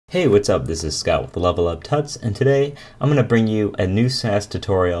Hey, what's up? This is Scott with Level Up Tuts, and today I'm going to bring you a new Sass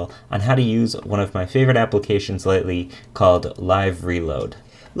tutorial on how to use one of my favorite applications lately called Live Reload.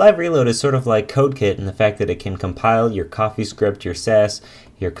 Live Reload is sort of like CodeKit in the fact that it can compile your CoffeeScript, your Sass,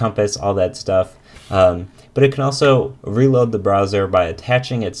 your Compass, all that stuff, but it can also reload the browser by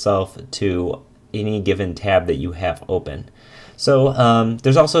attaching itself to any given tab that you have open. So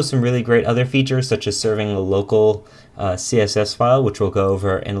there's also some really great other features, such as serving a local CSS file, which we'll go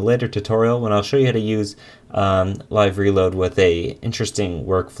over in a later tutorial when I'll show you how to use Live Reload with a interesting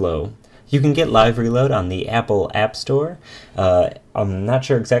workflow. You can get Live Reload on the Apple App Store. I'm not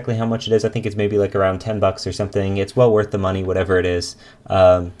sure exactly how much it is. I think it's maybe like around 10 bucks or something. It's well worth the money, whatever it is.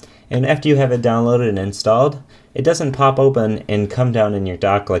 And after you have it downloaded and installed, it doesn't pop open and come down in your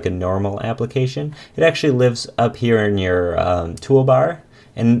dock like a normal application. It actually lives up here in your toolbar,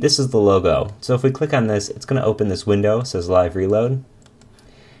 and this is the logo. So if we click on this, it's going to open this window. It says Live Reload.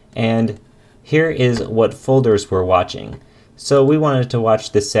 And here is what folders we're watching. So we wanted to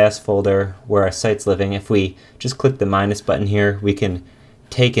watch the Sass folder where our site's living. If we just click the minus button here, we can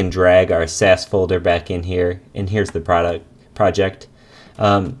take and drag our Sass folder back in here, and here's the project.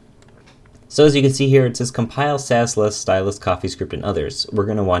 So as you can see here, it says compile Sass list, stylus, CoffeeScript, and others. We're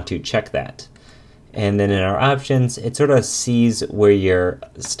going to want to check that. And then in our options, it sort of sees where your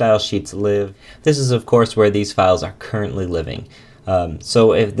style sheets live. This is, of course, where these files are currently living.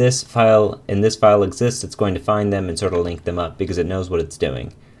 So if this file and this file exists, it's going to find them and sort of link them up because it knows what it's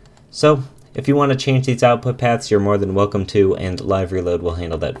doing. So if you want to change these output paths, you're more than welcome to, and Live Reload will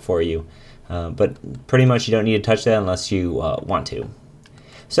handle that for you. But pretty much you don't need to touch that unless you want to.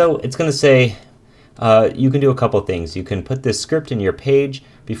 So it's going to say you can do a couple things. You can put this script in your page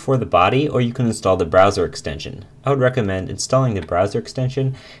before the body, or you can install the browser extension. I would recommend installing the browser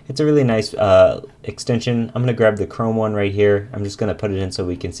extension. It's a really nice extension. I'm going to grab the Chrome one right here. I'm just going to put it in so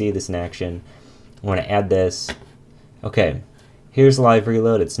we can see this in action. I want to add this. Okay, here's Live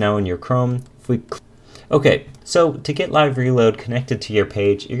Reload. It's now in your Chrome. Okay, so to get Live Reload connected to your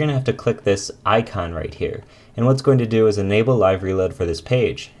page, you're going to have to click this icon right here. And what's going to do is enable Live Reload for this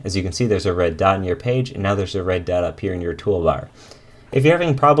page. As you can see, there's a red dot in your page, and now there's a red dot up here in your toolbar. If you're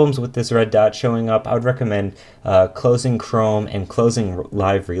having problems with this red dot showing up, I would recommend closing Chrome and closing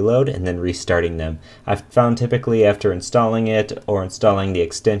Live Reload and then restarting them. I've found typically after installing it or installing the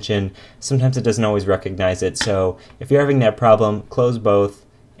extension, sometimes it doesn't always recognize it. So if you're having that problem, close both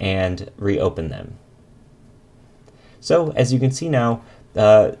and reopen them. So as you can see now,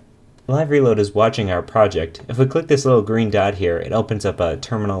 Live Reload is watching our project. If we click this little green dot here, it opens up a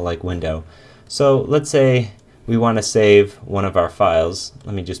terminal-like window. So let's say we want to save one of our files.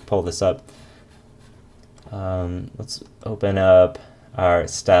 Let me just pull this up. Let's open up our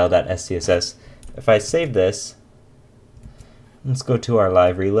style.scss. If I save this, let's go to our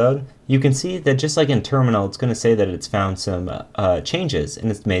Live Reload. You can see that just like in terminal, it's going to say that it's found some changes,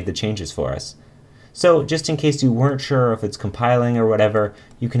 and it's made the changes for us. So just in case you weren't sure if it's compiling or whatever,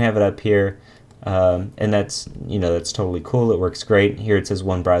 you can have it up here, and that's totally cool. It works great. Here it says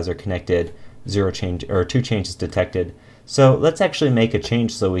one browser connected, 0 change or 2 changes detected. So let's actually make a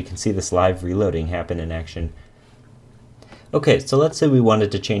change so we can see this live reloading happen in action. Okay, so let's say we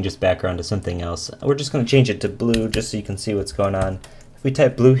wanted to change this background to something else. We're just going to change it to blue just so you can see what's going on. If we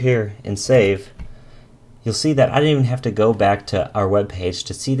type blue here and save, you'll see that I didn't even have to go back to our web page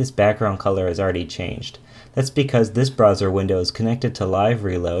to see this background color has already changed. That's because this browser window is connected to Live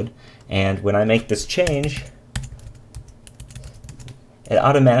Reload, and when I make this change, it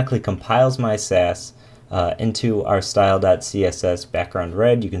automatically compiles my Sass into our style.css background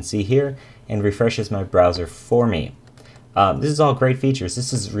red, you can see here, and refreshes my browser for me. This is all great features.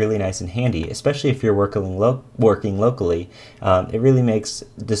 This is really nice and handy, especially if you're working locally. It really makes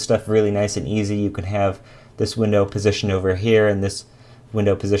this stuff really nice and easy. You can have this window positioned over here and this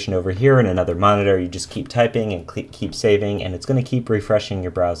window positioned over here in another monitor. You just keep typing and keep saving, and it's going to keep refreshing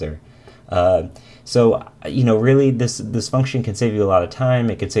your browser. So really this function can save you a lot of time.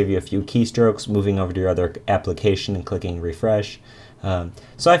 It can save you a few keystrokes moving over to your other application and clicking refresh.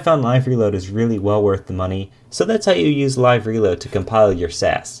 So I found Live Reload is really well worth the money. So that's how you use Live Reload to compile your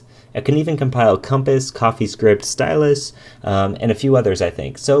Sass. It can even compile Compass, CoffeeScript, Stylus, and a few others, I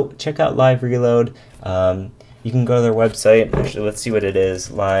think. So check out Live Reload. You can go to their website. Actually, let's see what it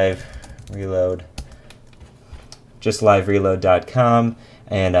is. Live Reload. Just livereload.com,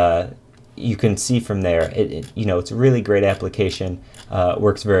 and you can see from there. It's a really great application.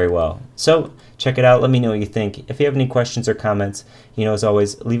 Works very well. So check it out. Let me know what you think. If you have any questions or comments, as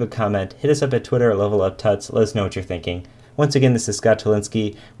always, leave a comment. Hit us up at Twitter at Level Up Tuts. Let us know what you're thinking. Once again, this is Scott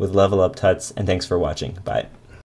Tolinsky with Level Up Tuts, and thanks for watching. Bye.